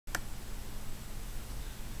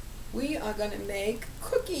We are going to make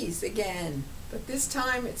cookies again, but this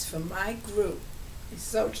time it's for my group, the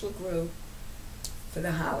social group, for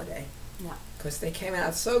the holiday. Yeah. Because they came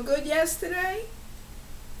out so good yesterday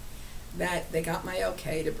that they got my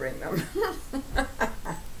okay to bring them.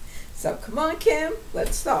 So come on, Kim,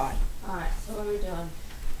 let's start. All right, so what are we doing?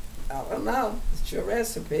 I don't know. It's your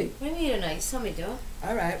recipe. What do you mean tonight? Tell me, do it.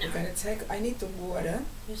 All right, we're going to take, I need the water.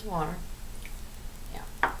 Here's water.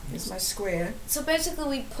 Yeah. Here's my square. So basically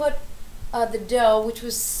we put the dough, which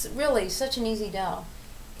was really such an easy dough.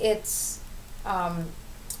 It's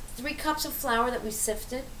 3 cups of flour that we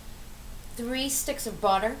sifted, 3 sticks of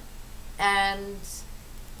butter, and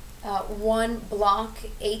 1 block,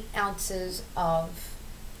 8 ounces of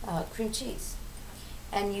cream cheese.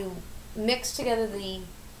 And you mix together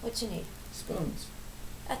what you need? Spoons.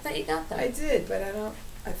 I thought you got them. I did, but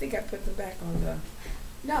I think I put them back on the,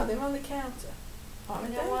 no, they're on the counter. Aren't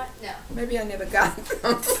You know they? what? No. Maybe I never got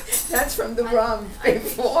them. That's from the rum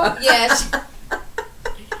before. Yes.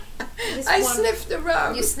 I sniffed the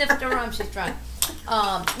rum. You sniffed the rum, she's trying.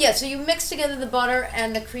 Yeah, so you mix together the butter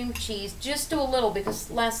and the cream cheese. Just do a little because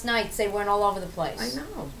last night they went all over the place. I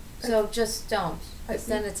know. So just don't. I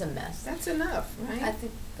Then it's a mess. That's enough, right? I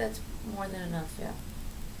think that's more than enough, yeah.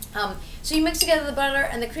 So you mix together the butter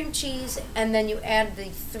and the cream cheese, and then you add the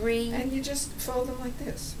 3. And you just fold them like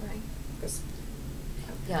this, right?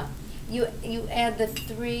 Yeah. You add the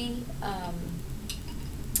 3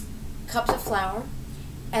 cups of flour,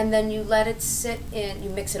 and then you let it sit in. You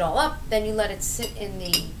mix it all up. Then you let it sit in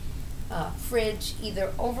the fridge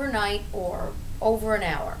either overnight or over an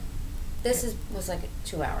hour. This was like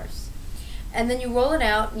 2 hours. And then you roll it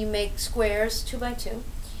out, and you make squares 2 by 2,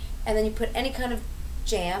 and then you put any kind of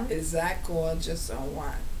jam. Is that gorgeous or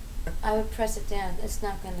what? I would press it down. It's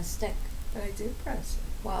not going to stick. But I do press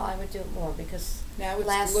it. Well, I would do it more because Now it's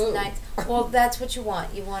last glue. night. Well, that's what you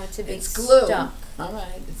want. You want it to be It's glue. stuck. All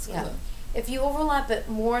right, it's Yeah. glue. If you overlap it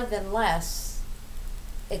more than less,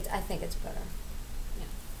 I think it's better. Yeah.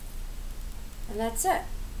 And that's it.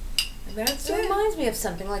 And that's It it. reminds me of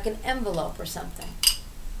something like an envelope or something.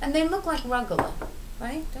 And they look like rugelach,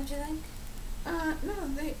 right? Don't you think? No,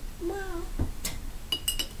 well,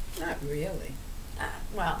 not really.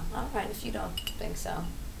 Well, all right, if you don't think so.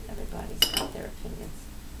 Everybody's got their opinions.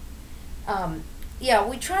 Yeah,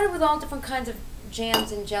 we tried it with all different kinds of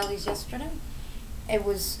jams and jellies yesterday. It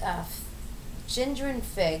was ginger and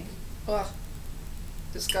fig. Ugh,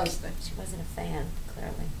 disgusting. She wasn't a fan,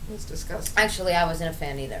 clearly. It was disgusting. Actually, I wasn't a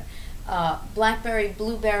fan either. Blackberry,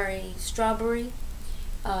 blueberry, strawberry,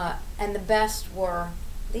 and the best were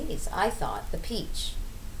these, I thought, the peach.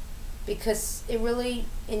 Because it really,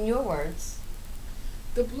 in your words...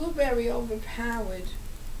 The blueberry overpowered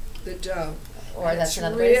the dough. Or And that's it's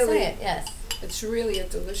another way to really- say it, yes. It's really a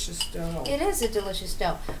delicious dough. It is a delicious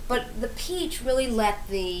dough. But the peach really let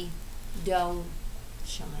the dough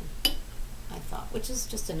shine, I thought, which is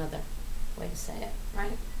just another way to say it,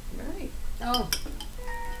 right? Right. Oh,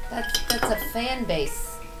 that's a fan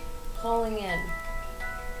base calling in.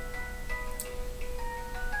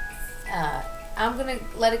 I'm going to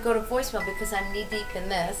let it go to voicemail because I'm knee-deep in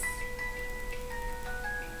this.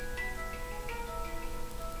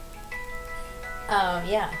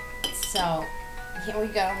 Yeah, so here we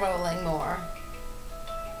go, rolling more.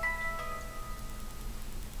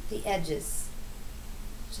 The edges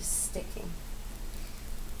just sticking.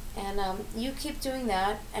 And you keep doing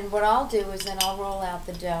that, and what I'll do is then I'll roll out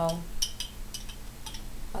the dough.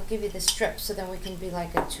 I'll give you the strips so then we can be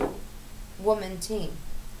like a 2-woman team.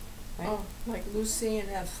 Right? Oh, like Lucy and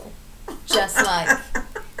Ethel. Just like.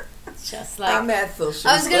 I'm Ethel.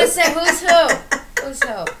 I was going to say, who's who? Who's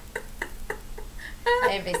who?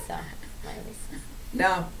 Maybe so. Maybe so.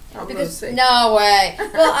 No, I'm Lucy. No way.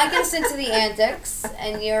 Well, I guess into the antics,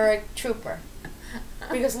 and you're a trooper.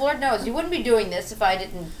 Because Lord knows, you wouldn't be doing this if I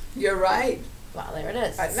didn't. You're right. Well, there it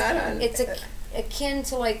is. It's akin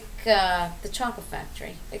to like the Chocolate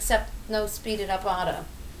Factory, except no speeded up auto.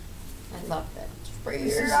 I love it.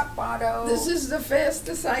 Speeded up auto. This is the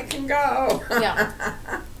fastest I can go.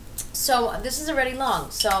 Yeah. So this is already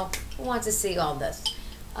long. So who wants to see all this?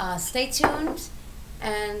 Stay tuned.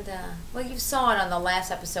 And, well, you saw it on the last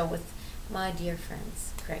episode with my dear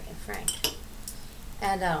friends, Craig and Frank.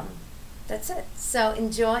 And that's it. So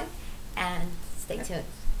enjoy and stay tuned.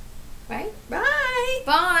 Right? Bye.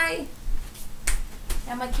 Bye.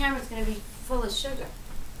 Now my camera's going to be full of sugar.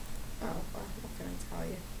 Oh, well, what can I tell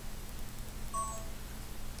you?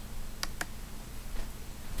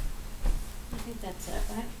 I think that's it,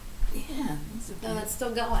 right? Yeah. No, that's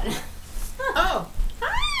still going. Oh.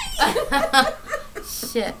 Hi.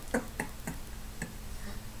 Shit.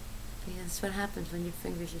 Yeah. That's what happens when your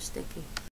fingers are sticky.